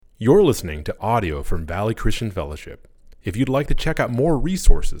You're listening to audio from Valley Christian Fellowship. If you'd like to check out more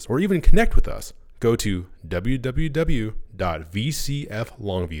resources or even connect with us, go to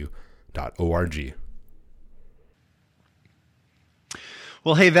www.vcflongview.org.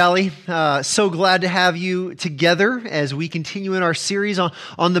 Well, hey, Valley, so glad to have you together as we continue in our series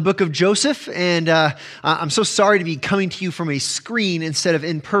on the book of Joseph. And I'm so sorry to be coming to you from a screen instead of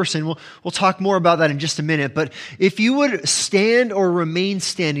in person. We'll talk more about that in just a minute. But if you would stand or remain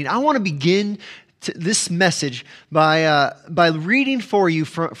standing, I want to begin this message by reading for you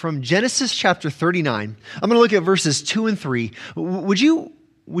from Genesis chapter 39. I'm going to look at verses 2 and 3. Would you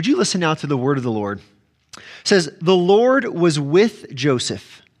listen now to the word of the Lord? It says, "The Lord was with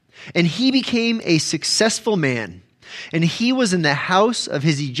Joseph, and he became a successful man, and he was in the house of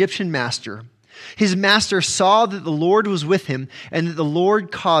his Egyptian master. His master saw that the Lord was with him, and that the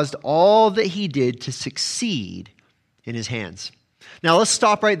Lord caused all that he did to succeed in his hands." Now let's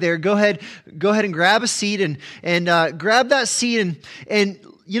stop right there. Go ahead and grab a seat and grab that seat and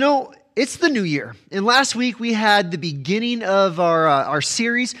you know, it's the new year. And last week we had the beginning of our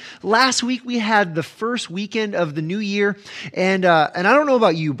series. Last week we had the first weekend of the new year. And I don't know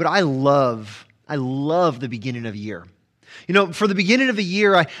about you, but I love the beginning of a year. You know, for the beginning of a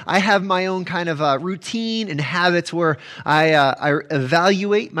year, I have my own kind of routine and habits where I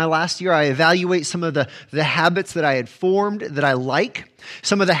evaluate my last year. I evaluate some of the habits that I had formed that I like,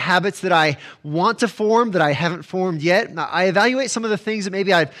 some of the habits that I want to form that I haven't formed yet. I evaluate some of the things that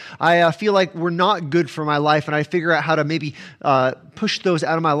maybe I feel like were not good for my life, and I figure out how to maybe push those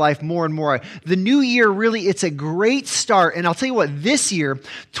out of my life more and more. The new year, really, it's a great start. And I'll tell you what, this year,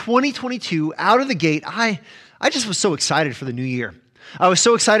 2022, out of the gate, I just was so excited for the new year. I was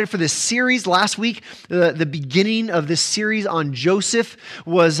so excited for this series last week. The beginning of this series on Joseph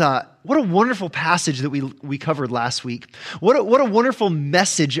was, what a wonderful passage that we covered last week. What a wonderful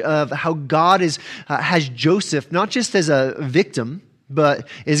message of how God has Joseph, not just as a victim, but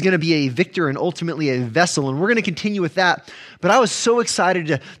is going to be a victor and ultimately a vessel. And we're going to continue with that. But I was so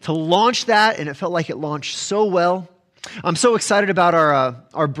excited to launch that, and it felt like it launched so well. I'm so excited about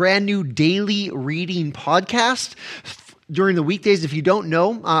our brand new daily reading podcast during the weekdays. If you don't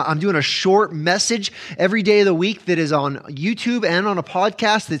know, I'm doing a short message every day of the week that is on YouTube and on a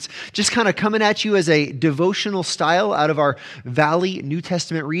podcast that's just kind of coming at you as a devotional style out of our Valley New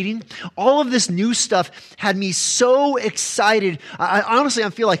Testament reading. All of this new stuff had me so excited. I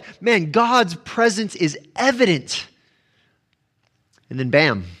feel like, man, God's presence is evident. And then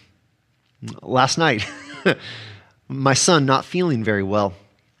bam, last night, my son not feeling very well.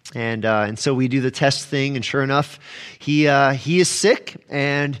 And so we do the test thing, and sure enough, he is sick.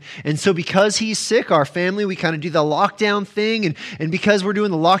 And so because he's sick, our family, we kind of do the lockdown thing. And because we're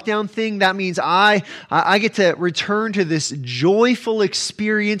doing the lockdown thing, that means I get to return to this joyful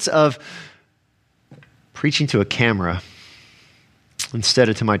experience of preaching to a camera instead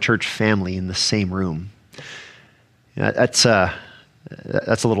of to my church family in the same room. That's a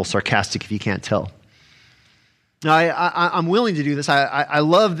little sarcastic if you can't tell. Now, I'm willing to do this. I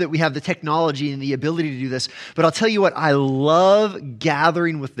love that we have the technology and the ability to do this. But I'll tell you what, I love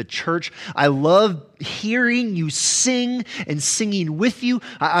gathering with the church. I love hearing you sing and singing with you.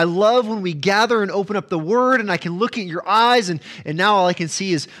 I love when we gather and open up the Word and I can look at your eyes, and now all I can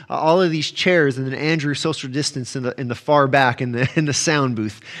see is all of these chairs and then Andrew social distance in the far back in the sound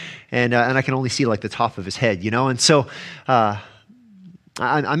booth, and I can only see like the top of his head, you know. And so I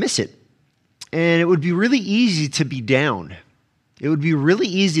miss it. And it would be really easy to be down. It would be really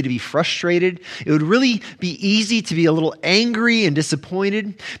easy to be frustrated. It would really be easy to be a little angry and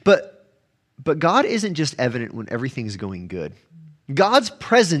disappointed. But God isn't just evident when everything's going good. God's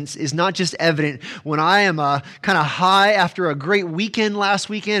presence is not just evident when I am kind of high after a great weekend last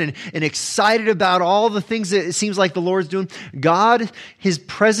weekend and excited about all the things that it seems like the Lord's doing. God, His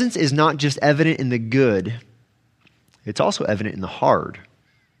presence is not just evident in the good. It's also evident in the hard.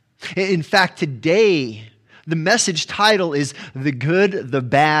 In fact, today, the message title is The Good, the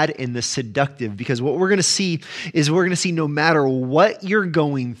Bad, and the Seductive, because what we're going to see is no matter what you're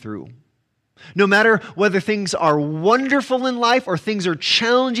going through, no matter whether things are wonderful in life or things are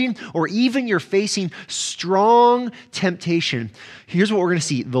challenging or even you're facing strong temptation, here's what we're going to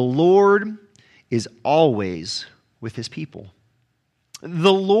see. The Lord is always with His people.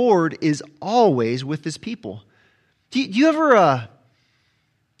 The Lord is always with His people. Do you ever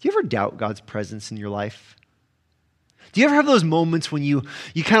doubt God's presence in your life? Do you ever have those moments when you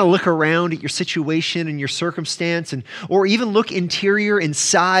kind of look around at your situation and your circumstance, or even look interior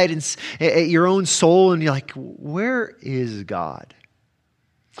inside and at your own soul, and you're like, where is God?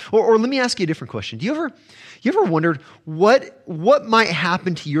 Or let me ask you a different question. You ever wondered what might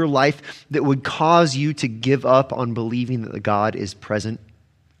happen to your life that would cause you to give up on believing that God is present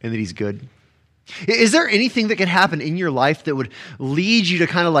and that he's good? Is there anything that could happen in your life that would lead you to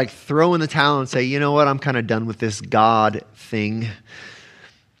kind of like throw in the towel and say, you know what, I'm kind of done with this God thing?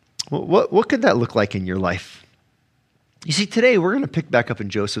 What could that look like in your life? You see, today we're going to pick back up in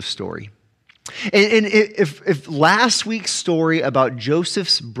Joseph's story. And if last week's story about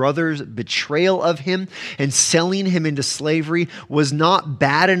Joseph's brother's betrayal of him and selling him into slavery was not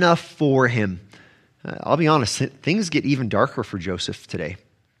bad enough for him, I'll be honest, things get even darker for Joseph today.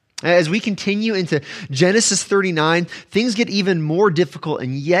 As we continue into Genesis 39, things get even more difficult,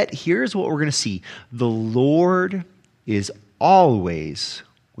 and yet here's what we're going to see. The Lord is always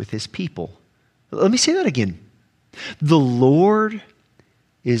with his people. Let me say that again. The Lord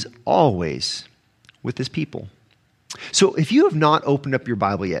is always with his people. So if you have not opened up your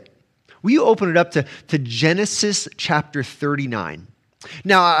Bible yet, will you open it up to Genesis chapter 39?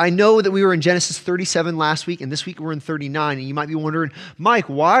 Now, I know that we were in Genesis 37 last week, and this week we're in 39, and you might be wondering, Mike,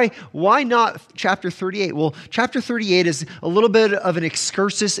 why not chapter 38? Well, chapter 38 is a little bit of an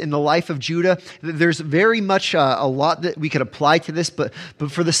excursus in the life of Judah. There's very much a lot that we could apply to this, but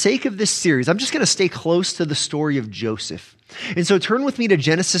for the sake of this series, I'm just going to stay close to the story of Joseph. And so turn with me to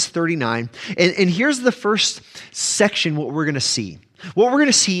Genesis 39, and here's the first section, what we're going to see. What we're going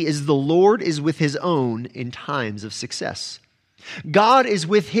to see is the Lord is with his own in times of success. God is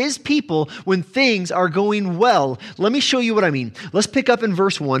with his people when things are going well. Let me show you what I mean. Let's pick up in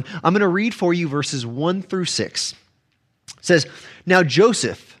verse 1. I'm going to read for you verses 1 through 6. It says, "Now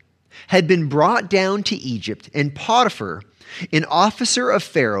Joseph had been brought down to Egypt, and Potiphar, an officer of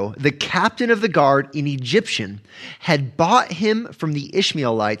Pharaoh, the captain of the guard, an Egyptian, had bought him from the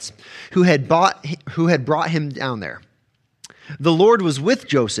Ishmaelites who had brought him down there. The Lord was with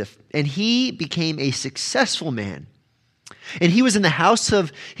Joseph, and he became a successful man. And he was in the house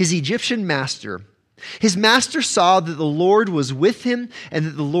of his Egyptian master. His master saw that the Lord was with him and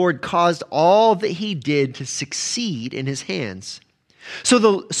that the Lord caused all that he did to succeed in his hands.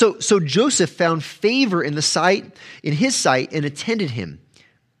 So Joseph found favor in his sight and attended him.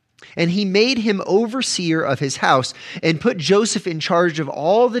 And he made him overseer of his house and put Joseph in charge of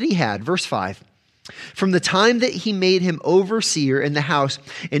all that he had." Verse 5. "From the time that he made him overseer in the house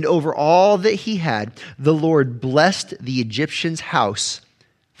and over all that he had, the Lord blessed the Egyptian's house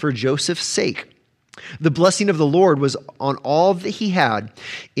for Joseph's sake. The blessing of the Lord was on all that he had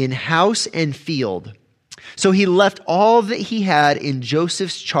in house and field. So he left all that he had in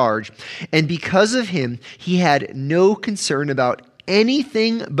Joseph's charge, and because of him, he had no concern about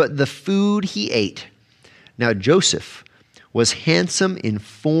anything but the food he ate. Now Joseph was handsome in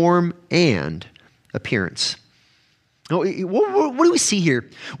form and appearance." What do we see here?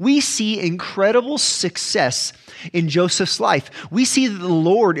 We see incredible success in Joseph's life. We see that the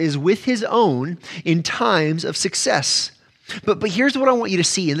Lord is with his own in times of success. But here's what I want you to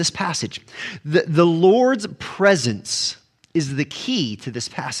see in this passage. The Lord's presence is the key to this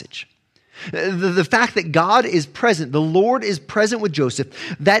passage. The fact that God is present, the Lord is present with Joseph,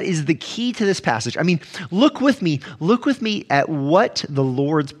 that is the key to this passage. I mean, look with me at what the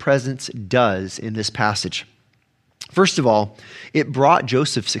Lord's presence does in this passage. First of all, it brought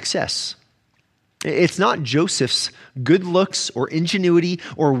Joseph success. It's not Joseph's good looks or ingenuity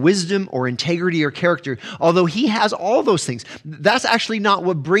or wisdom or integrity or character, although he has all those things. That's actually not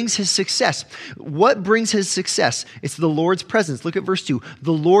what brings his success. What brings his success? It's the Lord's presence. Look at verse 2.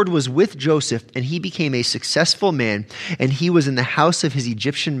 "The Lord was with Joseph, and he became a successful man, and he was in the house of his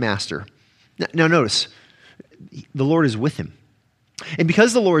Egyptian master." Now notice, the Lord is with him. And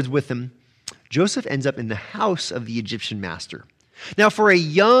because the Lord is with him, Joseph ends up in the house of the Egyptian master. Now, for a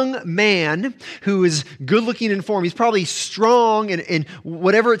young man who is good looking in form, he's probably strong and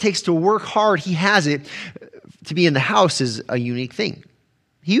whatever it takes to work hard, he has it. To be in the house is a unique thing.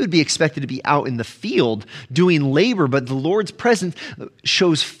 He would be expected to be out in the field doing labor, but the Lord's presence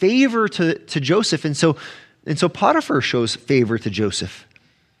shows favor to Joseph. And so Potiphar shows favor to Joseph.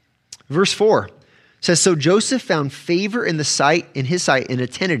 Verse 4 says, "So Joseph found favor in his sight and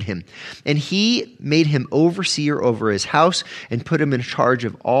attended him. And he made him overseer over his house and put him in charge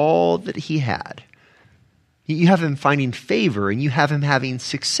of all that he had." You have him finding favor and you have him having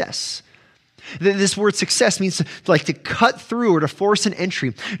success. This word success means to cut through or to force an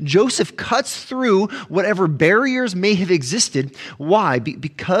entry. Joseph cuts through whatever barriers may have existed. Why?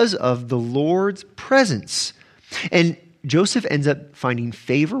 Because of the Lord's presence. And Joseph ends up finding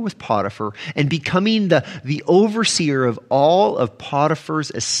favor with Potiphar and becoming the overseer of all of Potiphar's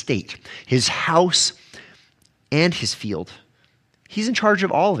estate, his house and his field. He's in charge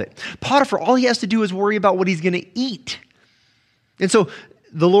of all of it. Potiphar, all he has to do is worry about what he's going to eat. And so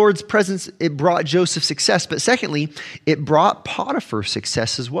the Lord's presence, it brought Joseph success. But secondly, it brought Potiphar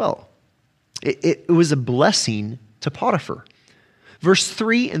success as well. It was a blessing to Potiphar. Verse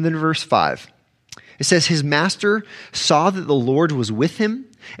 3 and then verse 5. It says, his master saw that the Lord was with him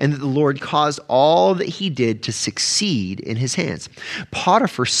and that the Lord caused all that he did to succeed in his hands.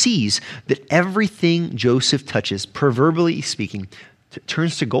 Potiphar sees that everything Joseph touches, proverbially speaking,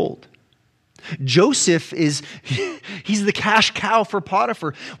 turns to gold. Joseph he's the cash cow for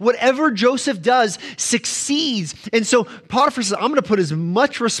Potiphar. Whatever Joseph does succeeds. And so Potiphar says, I'm going to put as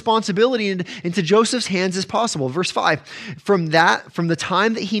much responsibility into Joseph's hands as possible. Verse 5, from the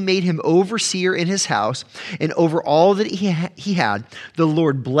time that he made him overseer in his house and over all that he had, the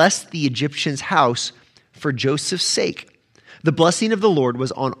Lord blessed the Egyptian's house for Joseph's sake. The blessing of the Lord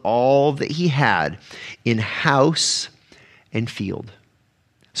was on all that he had in house and field.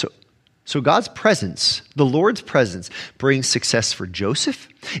 So God's presence, the Lord's presence, brings success for Joseph.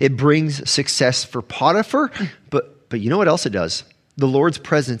 It brings success for Potiphar. But you know what else it does? The Lord's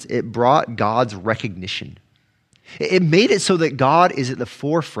presence, it brought God's recognition. It made it so that God is at the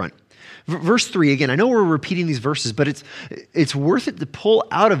forefront. Verse 3, again, I know we're repeating these verses, but it's worth it to pull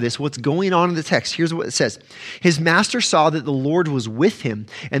out of this what's going on in the text. Here's what it says. His master saw that the Lord was with him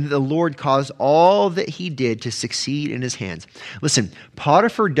and that the Lord caused all that he did to succeed in his hands. Listen,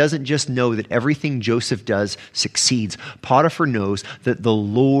 Potiphar doesn't just know that everything Joseph does succeeds. Potiphar knows that the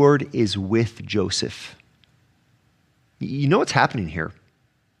Lord is with Joseph. You know what's happening here?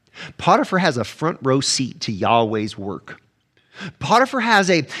 Potiphar has a front row seat to Yahweh's work. Potiphar has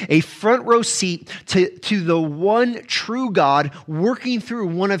a front row seat to the one true God working through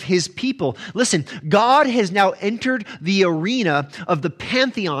one of his people. Listen, God has now entered the arena of the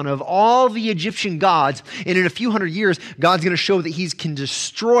pantheon of all the Egyptian gods. And in a few hundred years, God's going to show that he can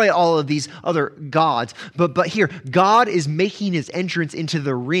destroy all of these other gods. But here, God is making his entrance into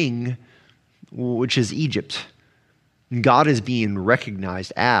the ring, which is Egypt. God is being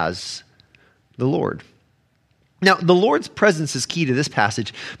recognized as the Lord. Now, the Lord's presence is key to this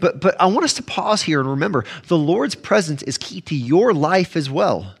passage, but I want us to pause here and remember, the Lord's presence is key to your life as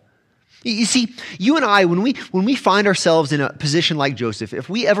well. You see, you and I, when we find ourselves in a position like Joseph, if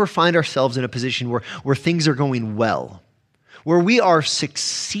we ever find ourselves in a position where things are going well, where we are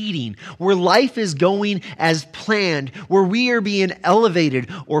succeeding, where life is going as planned, where we are being elevated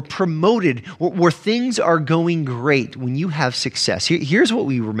or promoted, where things are going great, when you have success, here's what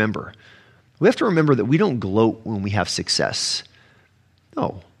we remember. We have to remember that we don't gloat when we have success.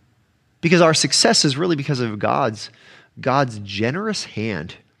 No, because our success is really because of God's generous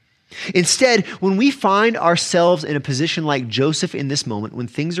hand. Instead, when we find ourselves in a position like Joseph in this moment, when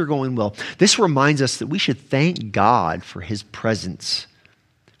things are going well, this reminds us that we should thank God for his presence,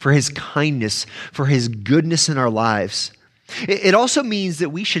 for his kindness, for his goodness in our lives. It also means that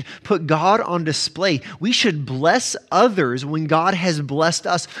we should put God on display. We should bless others when God has blessed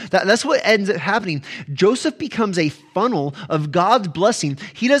us. That's what ends up happening. Joseph becomes a funnel of God's blessing.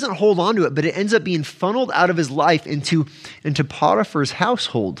 He doesn't hold on to it, but it ends up being funneled out of his life into Potiphar's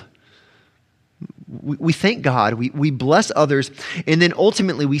household. We thank God. We bless others. And then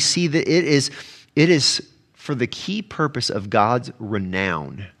ultimately we see that it is for the key purpose of God's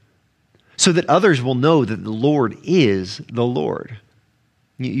renown, so that others will know that the Lord is the Lord.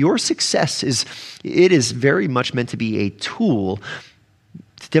 Your success is very much meant to be a tool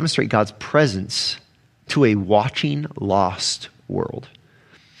to demonstrate God's presence to a watching, lost world.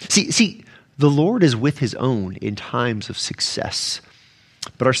 See, the Lord is with his own in times of success.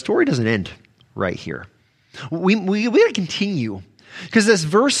 But our story doesn't end right here. We got to continue. Because this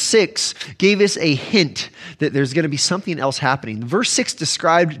verse 6 gave us a hint that there's going to be something else happening. Verse 6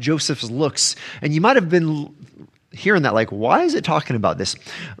 described Joseph's looks. And you might have been hearing that like, why is it talking about this?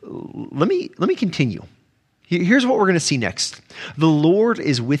 Let me continue. Here's what we're going to see next. The Lord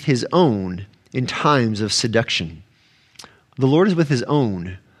is with his own in times of seduction. The Lord is with his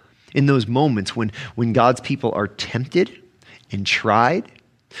own in those moments when God's people are tempted and tried.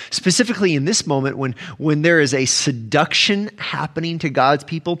 Specifically in this moment when there is a seduction happening to God's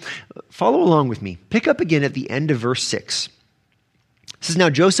people. Follow along with me. Pick up again at the end of verse 6. It says, now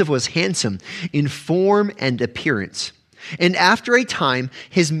Joseph was handsome in form and appearance. And after a time,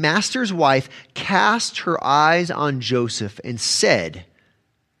 his master's wife cast her eyes on Joseph and said,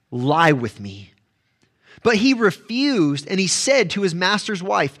 lie with me. But he refused, and he said to his master's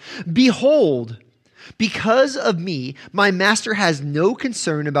wife, behold, because of me, my master has no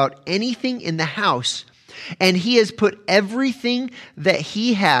concern about anything in the house, and he has put everything that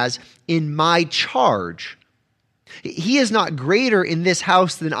he has in my charge. He is not greater in this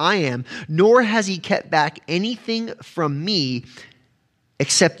house than I am, nor has he kept back anything from me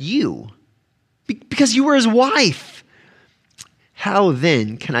except you, because you were his wife. How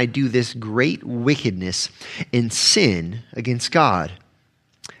then can I do this great wickedness and sin against God?"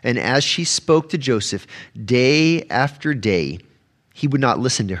 And as she spoke to Joseph day after day, he would not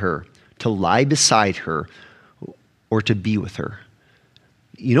listen to her, to lie beside her, or to be with her.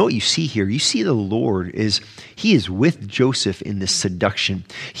 You know what you see here? You see the Lord he is with Joseph in this seduction.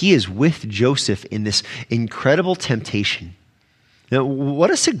 He is with Joseph in this incredible temptation. Now, what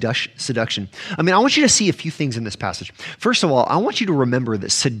a seduction. I mean, I want you to see a few things in this passage. First of all, I want you to remember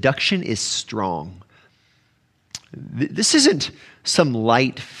that seduction is strong. This isn't some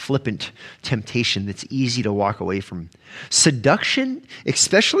light, flippant temptation that's easy to walk away from. Seduction,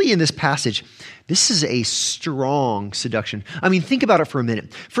 especially in this passage, this is a strong seduction. I mean, think about it for a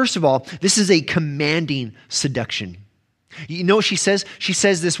minute. First of all, this is a commanding seduction. You know what she says? She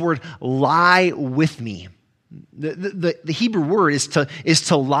says this word, "lie with me." The Hebrew word is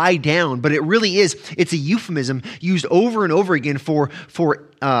to lie down, but it really it's a euphemism used over and over again for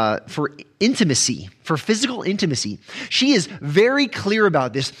intimacy, for physical intimacy. She is very clear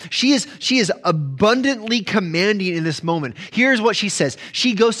about this. She is abundantly commanding in this moment. Here's what she says.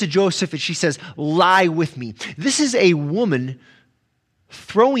 She goes to Joseph and she says, "Lie with me." This is a woman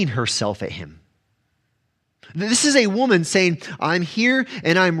throwing herself at him. This is a woman saying, "I'm here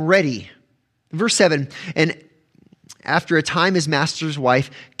and I'm ready." Verse 7, "And after a time, his master's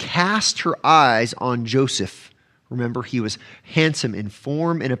wife cast her eyes on Joseph." Remember, he was handsome in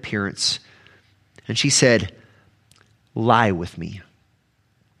form and appearance. And she said, "Lie with me."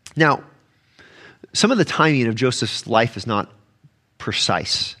 Now, some of the timing of Joseph's life is not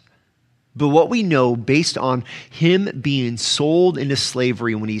precise. But what we know, based on him being sold into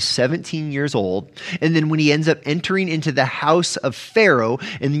slavery when he's 17 years old, and then when he ends up entering into the house of Pharaoh,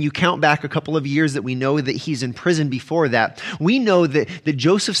 and then you count back a couple of years that we know that he's in prison before that, we know that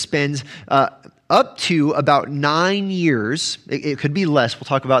Joseph spends up to about 9 years. It could be less. We'll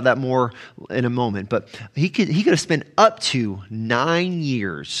talk about that more in a moment. But he could have spent up to 9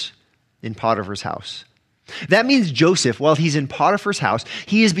 years in Potiphar's house. That means Joseph, while he's in Potiphar's house,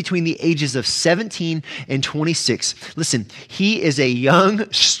 he is between the ages of 17 and 26. Listen, he is a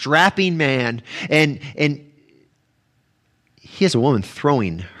young, strapping man, and he has a woman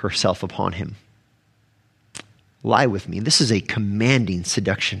throwing herself upon him. Lie with me. This is a commanding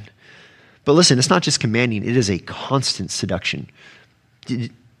seduction. But listen, it's not just commanding, it is a constant seduction.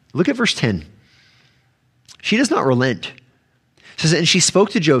 Look at verse 10. She does not relent. It says, "And she spoke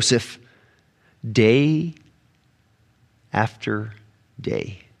to Joseph day after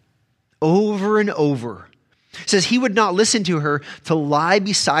day," over and over. It says he would not listen to her, to lie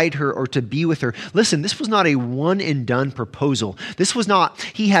beside her, or to be with her. Listen, this was not a one and done proposal. This was not,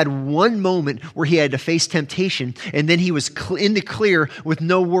 he had one moment where he had to face temptation and then he was in the clear with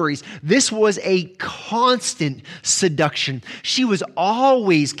no worries. This was a constant seduction. She was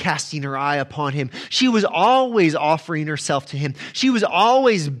always casting her eye upon him. She was always offering herself to him. She was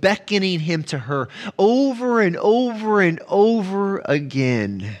always beckoning him to her over and over and over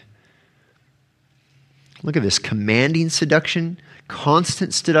again. Look at this, commanding seduction,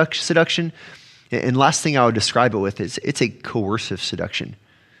 constant seduction. And last thing I would describe it with is it's a coercive seduction.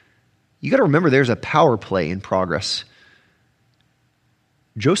 You got to remember there's a power play in progress.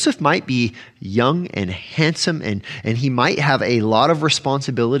 Joseph might be young and handsome and he might have a lot of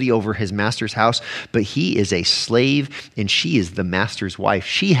responsibility over his master's house, but he is a slave and she is the master's wife.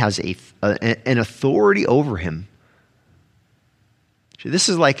 She has an authority over him. This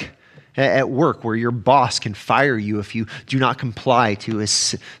is like at work where your boss can fire you if you do not comply to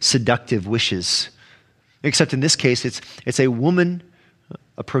his seductive wishes. Except in this case, it's a woman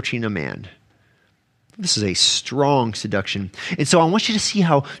approaching a man. This is a strong seduction. And so I want you to see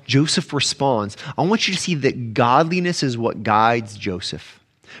how Joseph responds. I want you to see that godliness is what guides Joseph.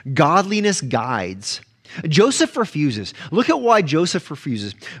 Godliness guides. Joseph refuses. Look at why Joseph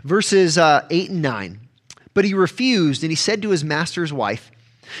refuses. Verses 8 and 9. "But he refused, and he said to his master's wife,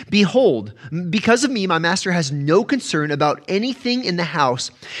 'Behold, because of me, my master has no concern about anything in the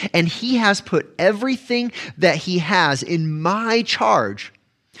house, and he has put everything that he has in my charge.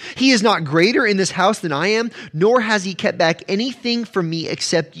 He is not greater in this house than I am, nor has he kept back anything from me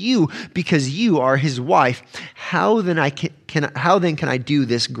except you, because you are his wife. How then can I do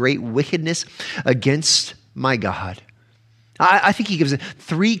this great wickedness against my God?'" I think he gives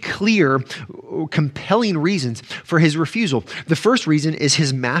 3 clear, compelling reasons for his refusal. The first reason is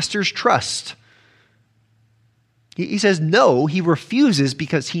his master's trust. He says no, he refuses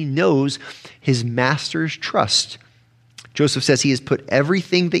because he knows his master's trust. Joseph says he has put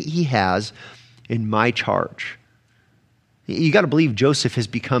everything that he has in my charge. You got to believe Joseph has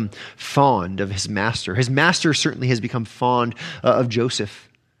become fond of his master. His master certainly has become fond of Joseph.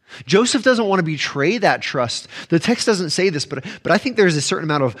 Joseph doesn't want to betray that trust. The text doesn't say this, but I think there's a certain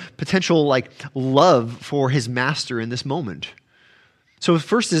amount of potential love for his master in this moment. So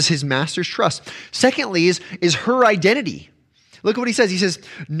first is his master's trust. Secondly is her identity. Look at what he says. He says,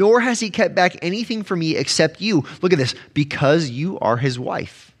 nor has he kept back anything from me except you. Look at this, because you are his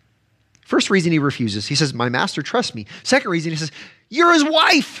wife. First reason he refuses, he says, my master trusts me. Second reason, he says, you're his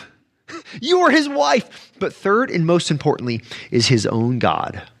wife. You are his wife. But third and most importantly is his own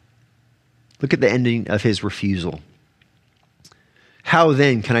God. Look at the ending of his refusal. How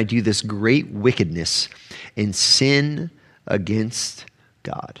then can I do this great wickedness and sin against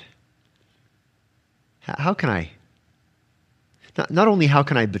God? How can I? Not only how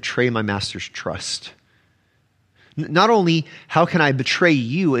can I betray my master's trust, not only how can I betray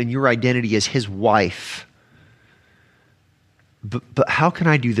you and your identity as his wife, but how can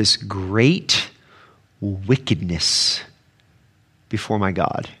I do this great wickedness before my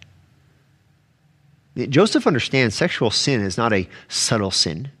God? Joseph understands sexual sin is not a subtle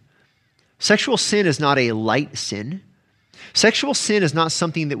sin. Sexual sin is not a light sin. Sexual sin is not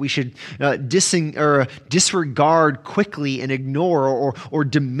something that we should disregard quickly and ignore or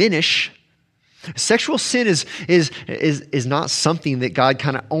diminish. Sexual sin is not something that God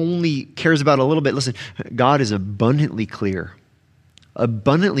kind of only cares about a little bit. Listen, God is abundantly clear,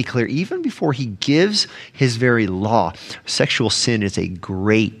 even before he gives his very law. Sexual sin is a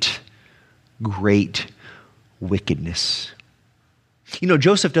great wickedness. You know,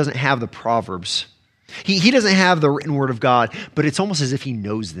 Joseph doesn't have the Proverbs. He doesn't have the written word of God, but it's almost as if he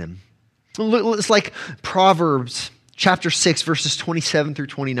knows them. It's like Proverbs chapter 6, verses 27 through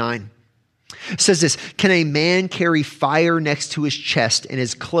 29. It says this, can a man carry fire next to his chest and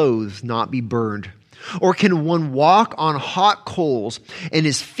his clothes not be burned? Or can one walk on hot coals and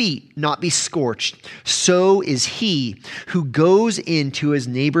his feet not be scorched? So is he who goes into his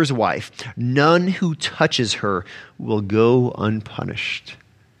neighbor's wife. None who touches her will go unpunished.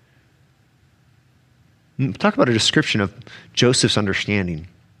 Talk about a description of Joseph's understanding.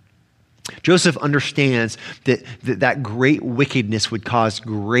 Joseph understands that great wickedness would cause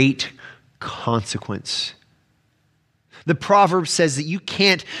great consequence. The proverb says that you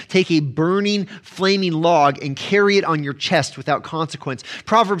can't take a burning, flaming log and carry it on your chest without consequence.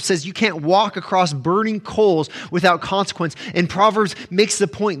 Proverbs says you can't walk across burning coals without consequence. And Proverbs makes the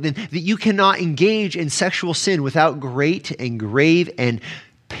point then that you cannot engage in sexual sin without great and grave and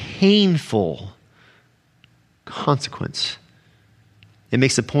painful consequence. It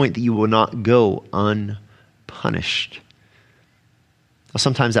makes the point that you will not go unpunished. Well,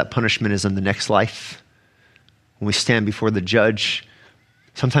 sometimes that punishment is in the next life. When we stand before the judge,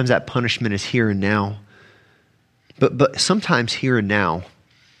 sometimes that punishment is here and now. But sometimes here and now,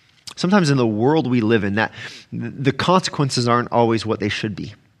 sometimes in the world we live in, that the consequences aren't always what they should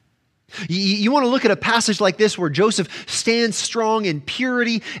be. You want to look at a passage like this where Joseph stands strong in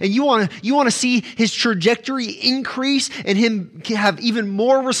purity, and you want to see his trajectory increase and him have even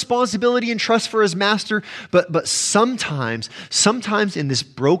more responsibility and trust for his master. But sometimes in this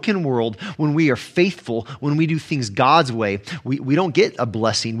broken world, when we are faithful, when we do things God's way, we don't get a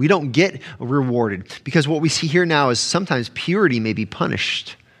blessing. We don't get rewarded, because what we see here now is sometimes purity may be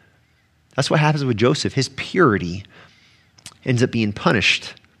punished. That's what happens with Joseph. His purity ends up being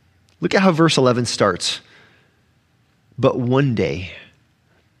punished. Look at how verse 11 starts. But one day.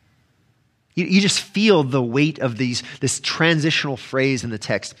 You just feel the weight of this transitional phrase in the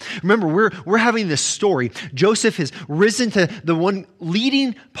text. Remember, we're having this story. Joseph has risen to the one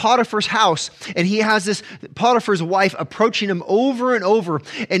leading Potiphar's house, and he has this Potiphar's wife approaching him over and over,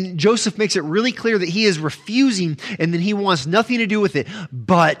 and Joseph makes it really clear that he is refusing, and then he wants nothing to do with it.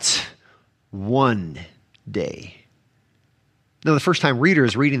 But one day. Now, the first-time reader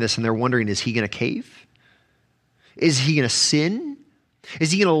is reading this and they're wondering, is he going to cave? Is he going to sin?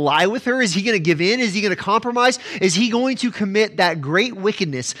 Is he going to lie with her? Is he going to give in? Is he going to compromise? Is he going to commit that great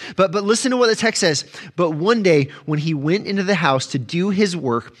wickedness? But listen to what the text says. But one day when he went into the house to do his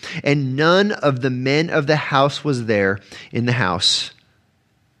work, and none of the men of the house was there in the house,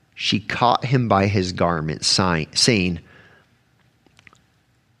 she caught him by his garment, saying,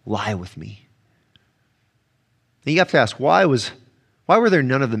 lie with me. And you have to ask, why were there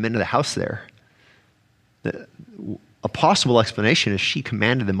none of the men of the house there? A possible explanation is she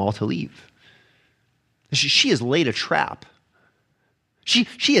commanded them all to leave. She has laid a trap.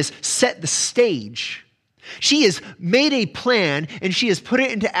 She has set the stage. She has made a plan and she has put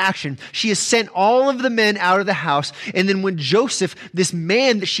it into action. She has sent all of the men out of the house. And then when Joseph, this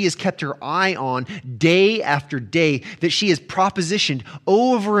man that she has kept her eye on day after day, that she has propositioned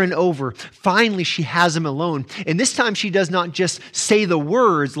over and over, finally she has him alone. And this time she does not just say the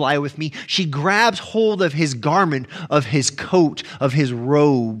words, lie with me. She grabs hold of his garment, of his coat, of his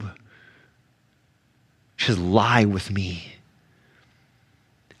robe. She says, lie with me.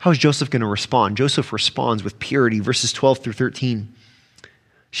 How is Joseph going to respond? Joseph responds with purity, verses 12 through 13.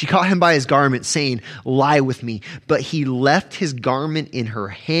 She caught him by his garment, saying, lie with me. But he left his garment in her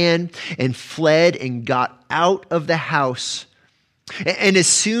hand and fled and got out of the house. And as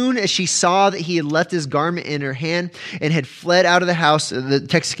soon as she saw that he had left his garment in her hand and had fled out of the house, the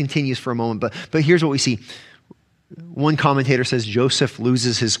text continues for a moment, but here's what we see. One commentator says, Joseph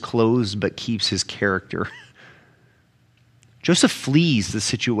loses his clothes but keeps his character. Joseph flees the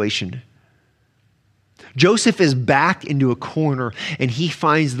situation. Joseph is backed into a corner and he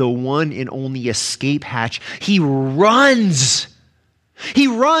finds the one and only escape hatch. He runs. He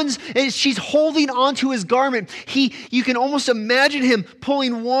runs and she's holding onto his garment. You can almost imagine him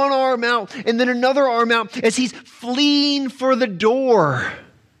pulling one arm out and then another arm out as he's fleeing for the door.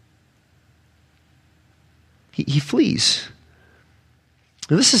 He flees.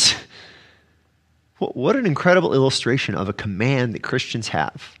 Now this is... what an incredible illustration of a command that Christians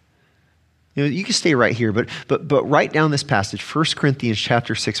have. You can stay right here, but write down this passage, 1 Corinthians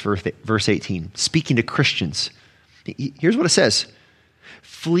chapter 6, verse 18, speaking to Christians. Here's what it says.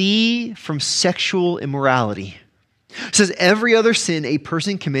 Flee from sexual immorality. It says, every other sin a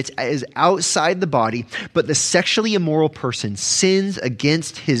person commits is outside the body, but the sexually immoral person sins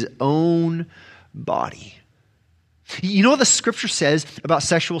against his own body. You know what the scripture says about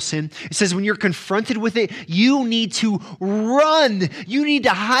sexual sin? It says when you're confronted with it, you need to run. You need to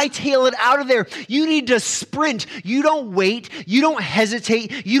hightail it out of there. You need to sprint. You don't wait. You don't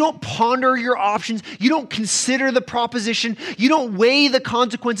hesitate. You don't ponder your options. You don't consider the proposition. You don't weigh the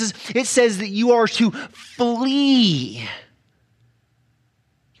consequences. It says that you are to flee.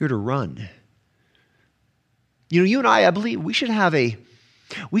 You're to run. You and I believe we should have a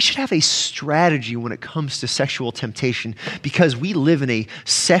strategy when it comes to sexual temptation because we live in a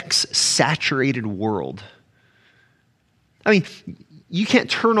sex-saturated world. I mean, you can't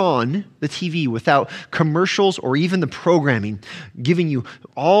turn on the TV without commercials or even the programming giving you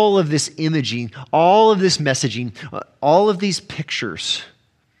all of this imaging, all of this messaging, all of these pictures.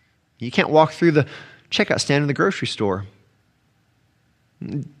 You can't walk through the checkout stand in the grocery store.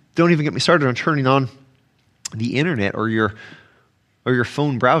 Don't even get me started on turning on the internet or your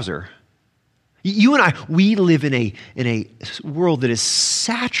phone browser. You and I, we live in a world that is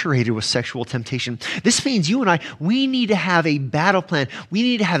saturated with sexual temptation. This means you and I, we need to have a battle plan. We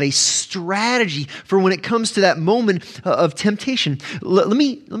need to have a strategy for when it comes to that moment of temptation. Let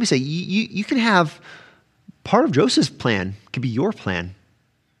me say, you can have part of Joseph's plan could be your plan.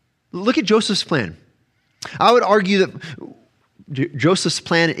 Look at Joseph's plan. I would argue that Joseph's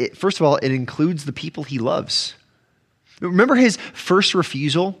plan, first of all, it includes the people he loves. Remember his first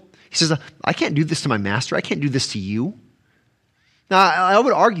refusal? He says, I can't do this to my master. I can't do this to you. Now, I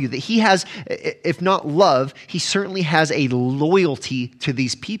would argue that he has, if not love, he certainly has a loyalty to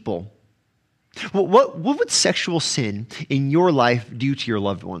these people. Well, what would sexual sin in your life do to your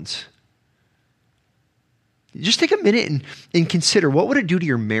loved ones? Just take a minute and consider, what would it do to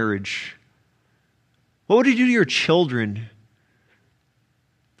your marriage? What would it do to your children?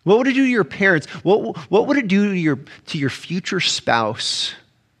 What would it do to your parents? What would it do to your future spouse?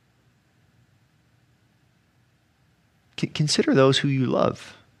 Consider those who you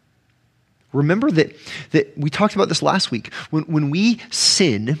love. Remember that we talked about this last week. When we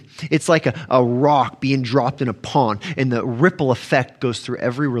sin, it's like a rock being dropped in a pond, and the ripple effect goes through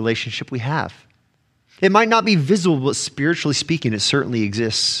every relationship we have. It might not be visible, but spiritually speaking, it certainly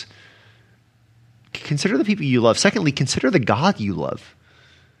exists. Consider the people you love. Secondly, consider the God you love.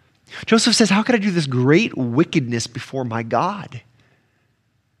 Joseph says, how could I do this great wickedness before my God?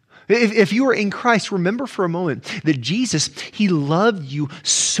 If you are in Christ, remember for a moment that Jesus, he loved you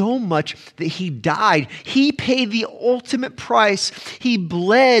so much that he died. He paid the ultimate price. He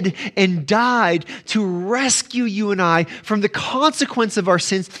bled and died to rescue you and I from the consequence of our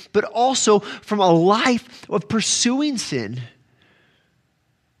sins, but also from a life of pursuing sin.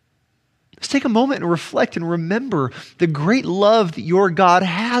 Let's take a moment and reflect and remember the great love that your God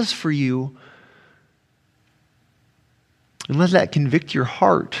has for you. And let that convict your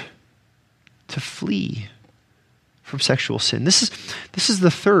heart to flee from sexual sin. This is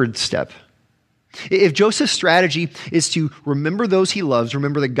the third step. If Joseph's strategy is to remember those he loves,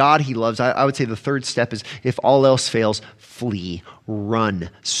 remember the God he loves, I would say the third step is, if all else fails, flee, run,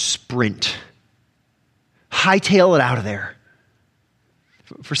 sprint. Hightail it out of there.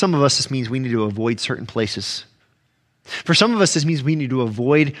 For some of us, this means we need to avoid certain places. For some of us, this means we need to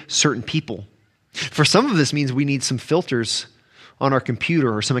avoid certain people. For some of this means we need some filters on our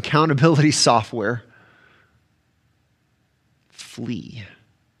computer or some accountability software. Flee.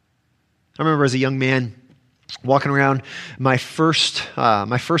 I remember as a young man walking around my first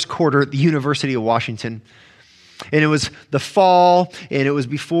quarter at the University of Washington. And it was the fall, and it was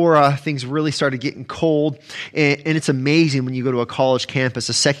before things really started getting cold. And it's amazing when you go to a college campus,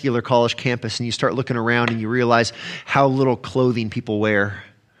 a secular college campus, and you start looking around and you realize how little clothing people wear.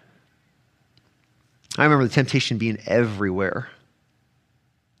 I remember the temptation being everywhere.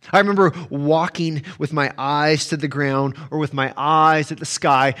 I remember walking with my eyes to the ground or with my eyes at the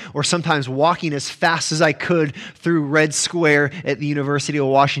sky, or sometimes walking as fast as I could through Red Square at the University of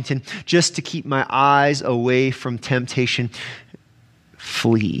Washington just to keep my eyes away from temptation.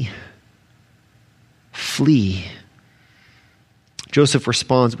 Flee. Flee. Joseph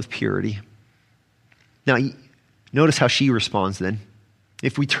responds with purity. Now, notice how she responds then.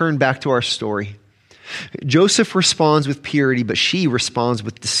 If we turn back to our story, Joseph responds with purity, but she responds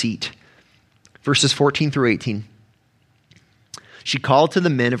with deceit. Verses 14 through 18. She called to the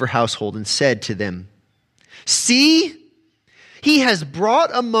men of her household and said to them, "See, he has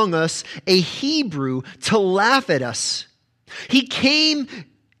brought among us a Hebrew to laugh at us. He came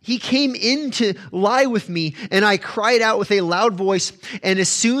in to lie with me, and I cried out with a loud voice. And as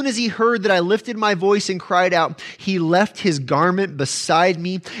soon as he heard that I lifted my voice and cried out, he left his garment beside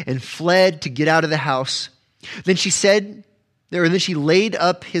me and fled to get out of the house. Then she laid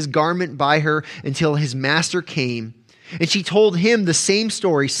up his garment by her until his master came. And she told him the same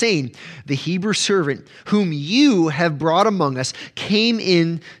story, saying, 'The Hebrew servant whom you have brought among us came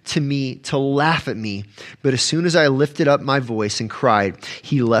in to me to laugh at me. But as soon as I lifted up my voice and cried,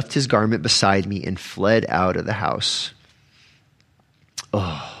 he left his garment beside me and fled out of the house.'"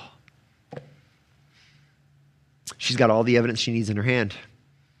 Oh. She's got all the evidence she needs in her hand.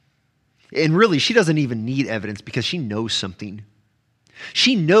 And really, she doesn't even need evidence because she knows something.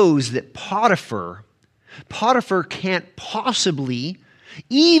 She knows that Potiphar can't possibly,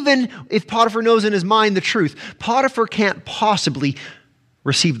 even if Potiphar knows in his mind the truth, Potiphar can't possibly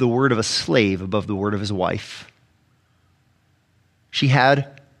receive the word of a slave above the word of his wife. She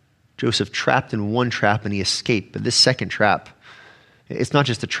had Joseph trapped in one trap and he escaped, but this second trap, it's not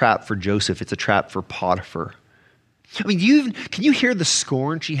just a trap for Joseph, it's a trap for Potiphar. I mean, can you hear the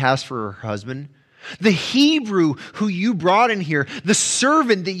scorn she has for her husband? The Hebrew who you brought in here, the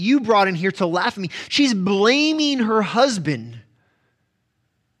servant that you brought in here to laugh at me, she's blaming her husband.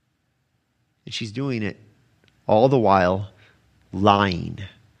 And she's doing it all the while lying,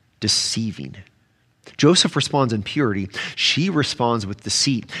 deceiving. Joseph responds in purity. She responds with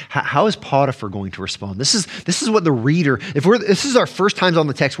deceit. How is Potiphar going to respond? This is what the reader, this is our first times on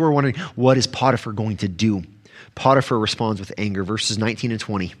the text, we're wondering, what is Potiphar going to do? Potiphar responds with anger, verses 19 and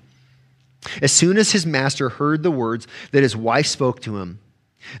 20. "As soon as his master heard the words that his wife spoke to him,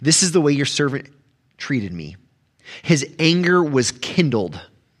 'This is the way your servant treated me,' his anger was kindled.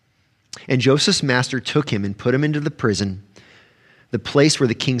 And Joseph's master took him and put him into the prison, the place where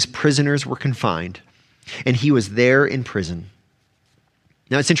the king's prisoners were confined. And he was there in prison."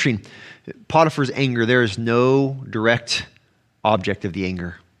 Now it's interesting. Potiphar's anger, there is no direct object of the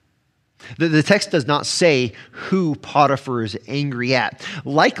anger. The text does not say who Potiphar is angry at.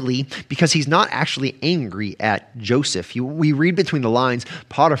 Likely because he's not actually angry at Joseph. We read between the lines,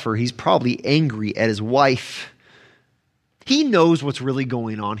 Potiphar, he's probably angry at his wife. He knows what's really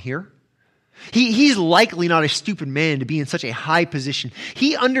going on here. He's likely not a stupid man to be in such a high position.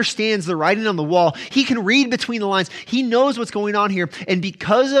 He understands the writing on the wall. He can read between the lines. He knows what's going on here. And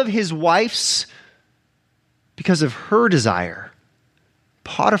because of her desire,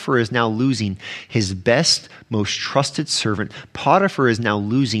 Potiphar is now losing his best, most trusted servant. Potiphar is now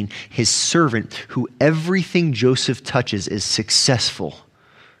losing his servant who everything Joseph touches is successful.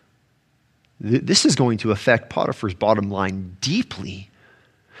 This is going to affect Potiphar's bottom line deeply.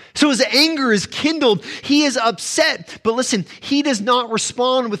 So his anger is kindled. He is upset. But listen, he does not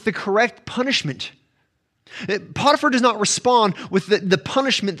respond with the correct punishment. Potiphar does not respond with the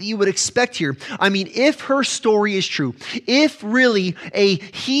punishment that you would expect here. I mean, if her story is true, if really a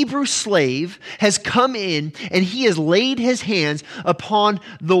Hebrew slave has come in and he has laid his hands upon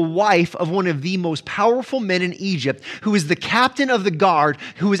the wife of one of the most powerful men in Egypt, who is the captain of the guard,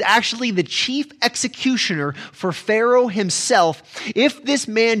 who is actually the chief executioner for Pharaoh himself, if this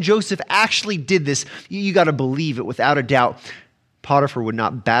man Joseph actually did this, you got to believe it without a doubt. Potiphar would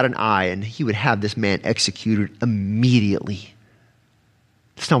not bat an eye, and he would have this man executed immediately.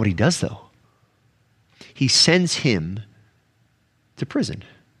 That's not what he does, though. He sends him to prison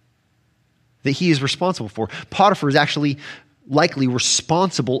that he is responsible for. Potiphar is actually likely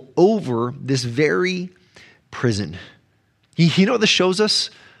responsible over this very prison. You know what this shows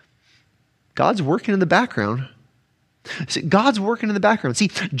us? God's working in the background. See, God's working in the background. See,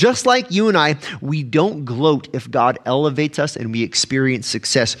 just like you and I, we don't gloat if God elevates us and we experience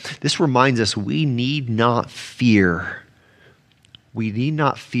success. This reminds us we need not fear. We need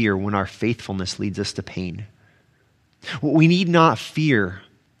not fear when our faithfulness leads us to pain. We need not fear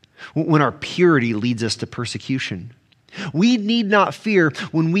when our purity leads us to persecution. We need not fear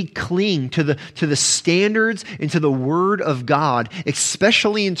when we cling to the standards and to the word of God,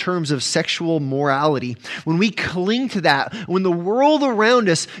 especially in terms of sexual morality. When we cling to that, when the world around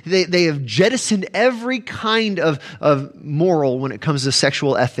us, they have jettisoned every kind of moral when it comes to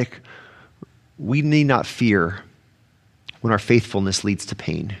sexual ethic, we need not fear when our faithfulness leads to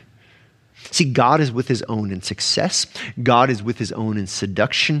pain. See, God is with his own in success. God is with his own in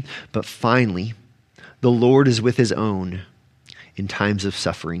seduction. But finally, the Lord is with his own in times of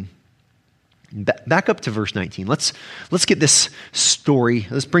suffering. Back up to verse 19. Let's get this story.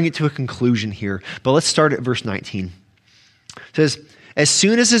 Let's bring it to a conclusion here. But let's start at verse 19. It says, as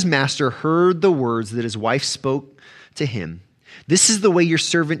soon as his master heard the words that his wife spoke to him, this is the way your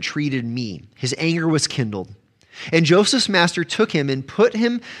servant treated me. His anger was kindled. And Joseph's master took him and put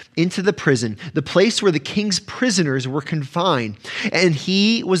him into the prison, the place where the king's prisoners were confined. And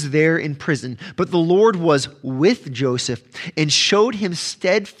he was there in prison. But the Lord was with Joseph and showed him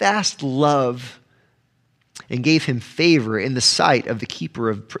steadfast love and gave him favor in the sight of the keeper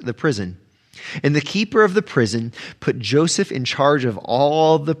of the prison. And the keeper of the prison put Joseph in charge of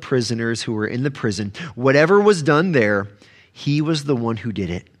all the prisoners who were in the prison. Whatever was done there, he was the one who did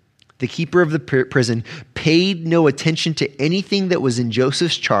it. The keeper of the prison paid no attention to anything that was in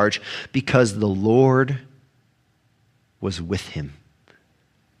Joseph's charge because the Lord was with him.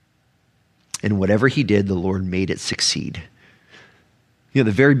 And whatever he did, the Lord made it succeed. You know,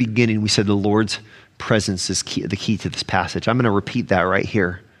 the very beginning, we said the Lord's presence is the key to this passage. I'm going to repeat that right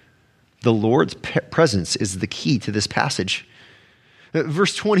here. The Lord's presence is the key to this passage.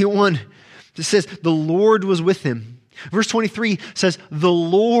 Verse 21, it says, the Lord was with him. Verse 23 says, the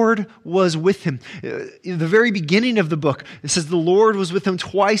Lord was with him. In the very beginning of the book, it says the Lord was with him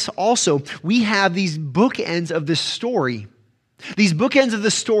twice also. We have these bookends of this story. These bookends of the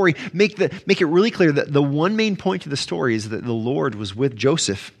story make it really clear that the one main point of the story is that the Lord was with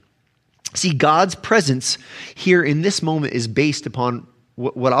Joseph. See, God's presence here in this moment is based upon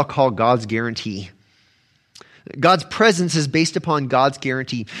what I'll call God's guarantee. God's presence is based upon God's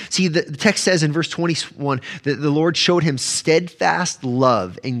guarantee. See, the text says in verse 21 that the Lord showed him steadfast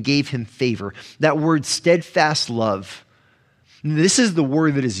love and gave him favor. That word steadfast love, this is the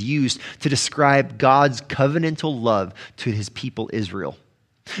word that is used to describe God's covenantal love to his people Israel.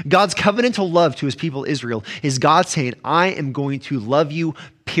 God's covenantal love to his people Israel is God saying, I am going to love you,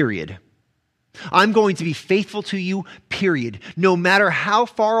 period. I'm going to be faithful to you, period. No matter how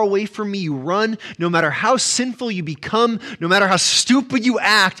far away from me you run, no matter how sinful you become, no matter how stupid you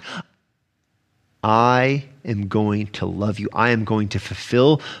act, I am going to love you. I am going to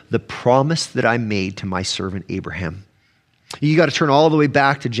fulfill the promise that I made to my servant Abraham. You got to turn all the way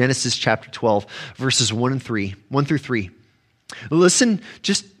back to Genesis chapter 12, verses 1 through 3. Listen,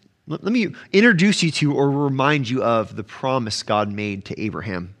 let me introduce you to or remind you of the promise God made to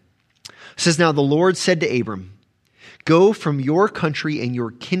Abraham. It says, now the Lord said to Abram, go from your country and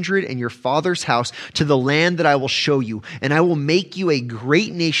your kindred and your father's house to the land that I will show you, and I will make you a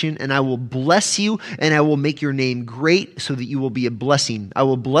great nation, and I will bless you, and I will make your name great so that you will be a blessing. I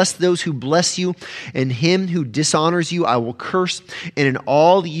will bless those who bless you, and him who dishonors you I will curse, and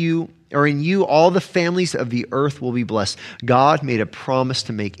in you all the families of the earth will be blessed. God made a promise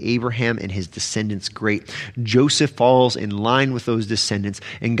to make Abraham and his descendants great. Joseph falls in line with those descendants,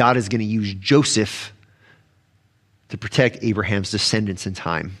 and God is going to use Joseph to protect Abraham's descendants in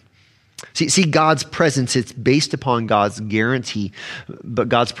time. See, God's presence, it's based upon God's guarantee, but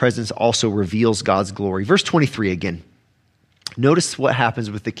God's presence also reveals God's glory. Verse 23 again. Notice what happens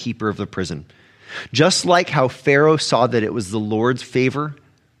with the keeper of the prison. Just like how Pharaoh saw that it was the Lord's favor,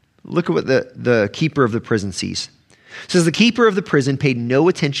 look at what the keeper of the prison sees. It says, the keeper of the prison paid no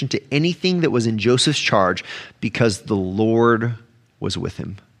attention to anything that was in Joseph's charge because the Lord was with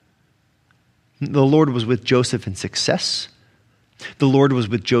him. The Lord was with Joseph in success. The Lord was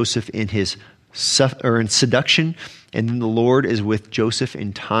with Joseph in his in seduction, and then the Lord is with Joseph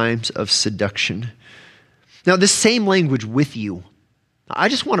in times of seduction. Now, this same language, with you, I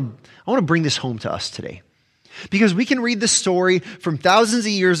want to bring this home to us today. Because we can read this story from thousands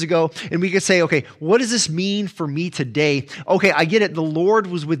of years ago, and we could say, okay, what does this mean for me today? Okay, I get it. The Lord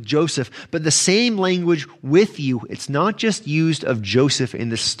was with Joseph, but the same language, with you, it's not just used of Joseph in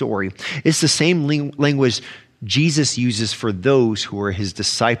this story. It's the same language Jesus uses for those who are his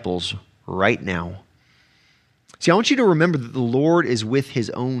disciples right now. See, I want you to remember that the Lord is with his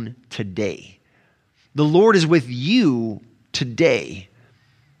own today. The Lord is with you today.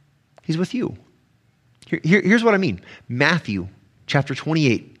 He's with you. Here's what I mean. Matthew chapter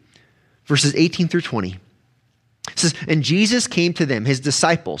 28, verses 18 through 20. It says, and Jesus came to them, his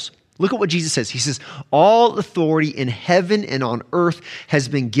disciples. Look at what Jesus says. He says, all authority in heaven and on earth has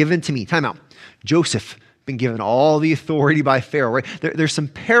been given to me. Time out. Joseph been given all the authority by Pharaoh, right? There's some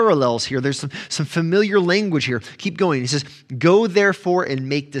parallels here. There's some familiar language here. Keep going. He says, go therefore and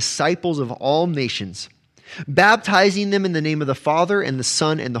make disciples of all nations, baptizing them in the name of the Father and the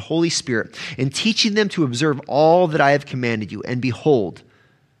Son and the Holy Spirit, and teaching them to observe all that I have commanded you. And behold,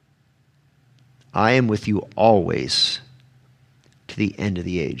 I am with you always to the end of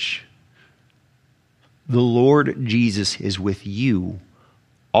the age. The Lord Jesus is with you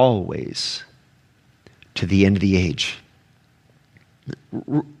always to the end of the age.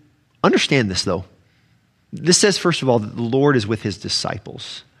 Understand this, though. This says, first of all, that the Lord is with his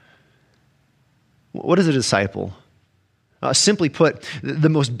disciples. What is a disciple? Simply put, the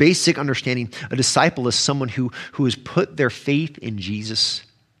most basic understanding, a disciple is someone who has put their faith in Jesus.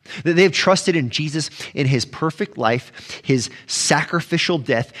 They have trusted in Jesus, in his perfect life, his sacrificial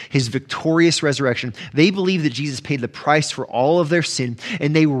death, his victorious resurrection. They believe that Jesus paid the price for all of their sin,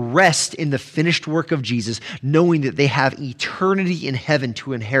 and they rest in the finished work of Jesus, knowing that they have eternity in heaven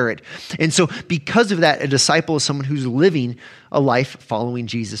to inherit. And so because of that, a disciple is someone who's living a life following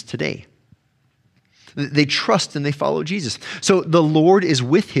Jesus today. They trust and they follow Jesus. So the Lord is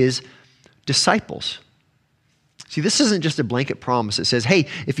with his disciples. See, this isn't just a blanket promise. It says, hey,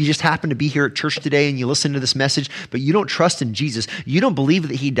 if you just happen to be here at church today and you listen to this message, but you don't trust in Jesus, you don't believe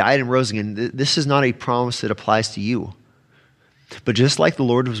that he died and rose again, this is not a promise that applies to you. But just like the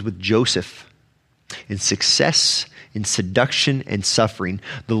Lord was with Joseph in success, in seduction, and suffering,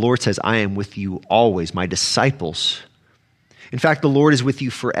 the Lord says, I am with you always, my disciples. In fact, the Lord is with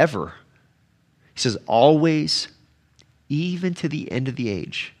you forever. He says, always, even to the end of the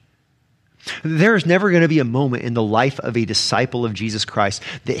age. There is never going to be a moment in the life of a disciple of Jesus Christ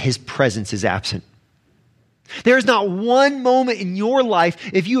that his presence is absent. There is not one moment in your life,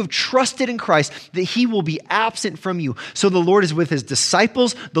 if you have trusted in Christ, that he will be absent from you. So the Lord is with his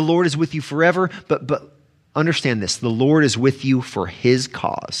disciples. The Lord is with you forever. But understand this, the Lord is with you for his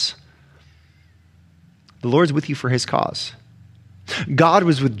cause. The Lord is with you for his cause. God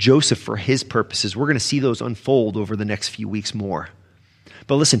was with Joseph for his purposes. We're going to see those unfold over the next few weeks more.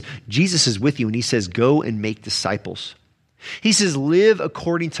 But listen, Jesus is with you and he says, go and make disciples. He says, live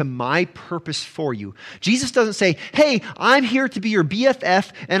according to my purpose for you. Jesus doesn't say, hey, I'm here to be your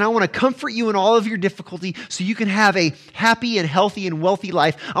BFF and I want to comfort you in all of your difficulty so you can have a happy and healthy and wealthy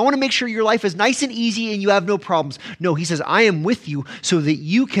life. I want to make sure your life is nice and easy and you have no problems. No, he says, I am with you so that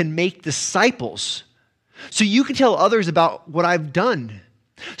you can make disciples. So you can tell others about what I've done.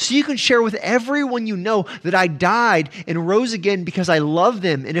 So you can share with everyone you know that I died and rose again because I love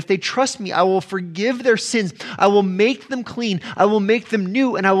them. And if they trust me, I will forgive their sins. I will make them clean. I will make them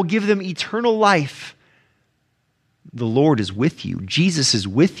new, and I will give them eternal life. The Lord is with you. Jesus is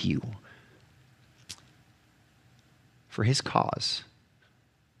with you for his cause.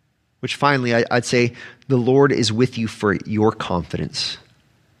 Which finally, I'd say the Lord is with you for your confidence.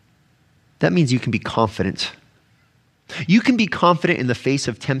 That means you can be confident. You can be confident in the face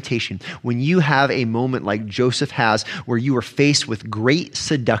of temptation when you have a moment like Joseph has where you are faced with great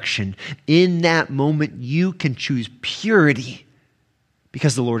seduction. In that moment, you can choose purity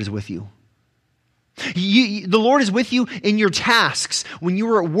because the Lord is with you. The Lord is with you in your tasks. When you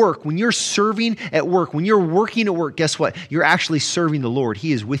are at work, when you're serving at work, when you're working at work, guess what? You're actually serving the Lord.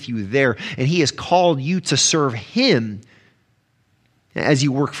 He is with you there, and he has called you to serve him as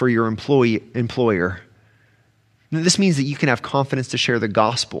you work for your employer. This means that you can have confidence to share the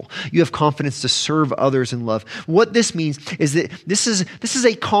gospel. You have confidence to serve others in love. What this means is that this is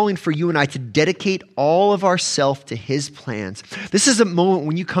a calling for you and I to dedicate all of ourselves to his plans. This is a moment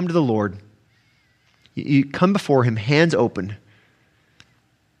when you come to the Lord. You come before him, hands open.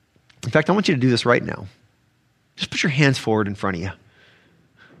 In fact, I want you to do this right now. Just put your hands forward in front of you.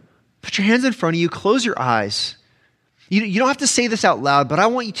 Put your hands in front of you. Close your eyes. You don't have to say this out loud, but I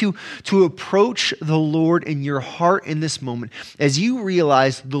want you to approach the Lord in your heart in this moment as you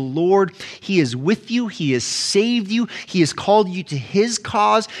realize the Lord, he is with you, he has saved you, he has called you to his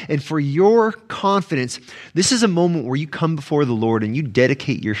cause, and for your confidence, this is a moment where you come before the Lord and you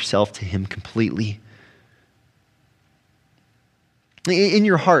dedicate yourself to him completely. In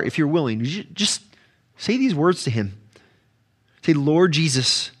your heart, if you're willing, just say these words to him. Say, Lord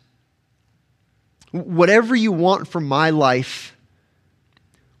Jesus, whatever you want from my life,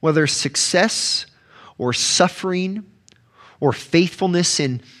 whether success or suffering or faithfulness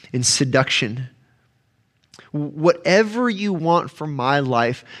in seduction, whatever you want from my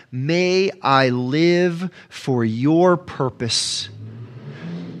life, may I live for your purpose,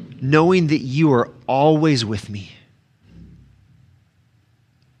 knowing that you are always with me.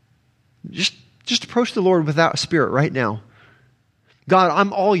 Just approach the Lord with that spirit right now. God,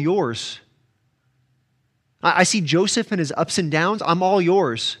 I'm all yours. I see Joseph and his ups and downs. I'm all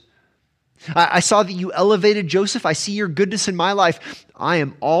yours. I saw that you elevated Joseph. I see your goodness in my life. I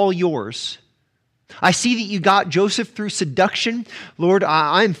am all yours. I see that you got Joseph through seduction. Lord,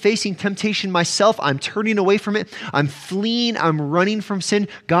 I'm facing temptation myself. I'm turning away from it. I'm fleeing. I'm running from sin.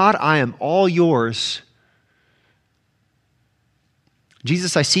 God, I am all yours.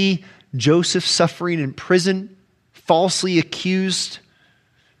 Jesus, I see Joseph suffering in prison, falsely accused.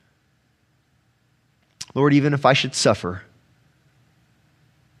 Lord, even if I should suffer,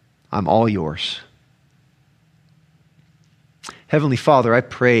 I'm all yours. Heavenly Father, I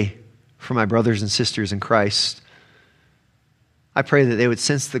pray for my brothers and sisters in Christ. I pray that they would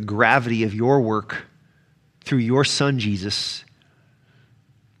sense the gravity of your work through your Son, Jesus.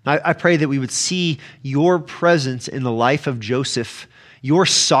 I pray that we would see your presence in the life of Joseph, your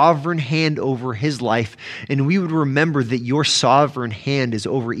sovereign hand over his life, and we would remember that your sovereign hand is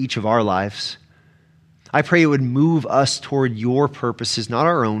over each of our lives. I pray it would move us toward your purposes, not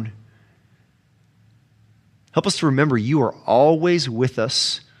our own. Help us to remember you are always with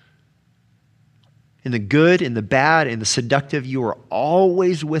us. In the good, in the bad, in the seductive, you are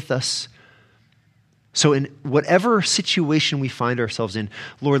always with us. So in whatever situation we find ourselves in,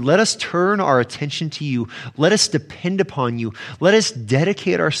 Lord, let us turn our attention to you. Let us depend upon you. Let us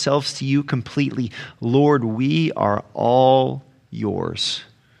dedicate ourselves to you completely. Lord, we are all yours.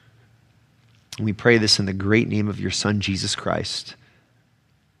 And we pray this in the great name of your Son, Jesus Christ.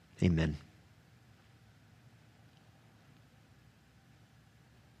 Amen.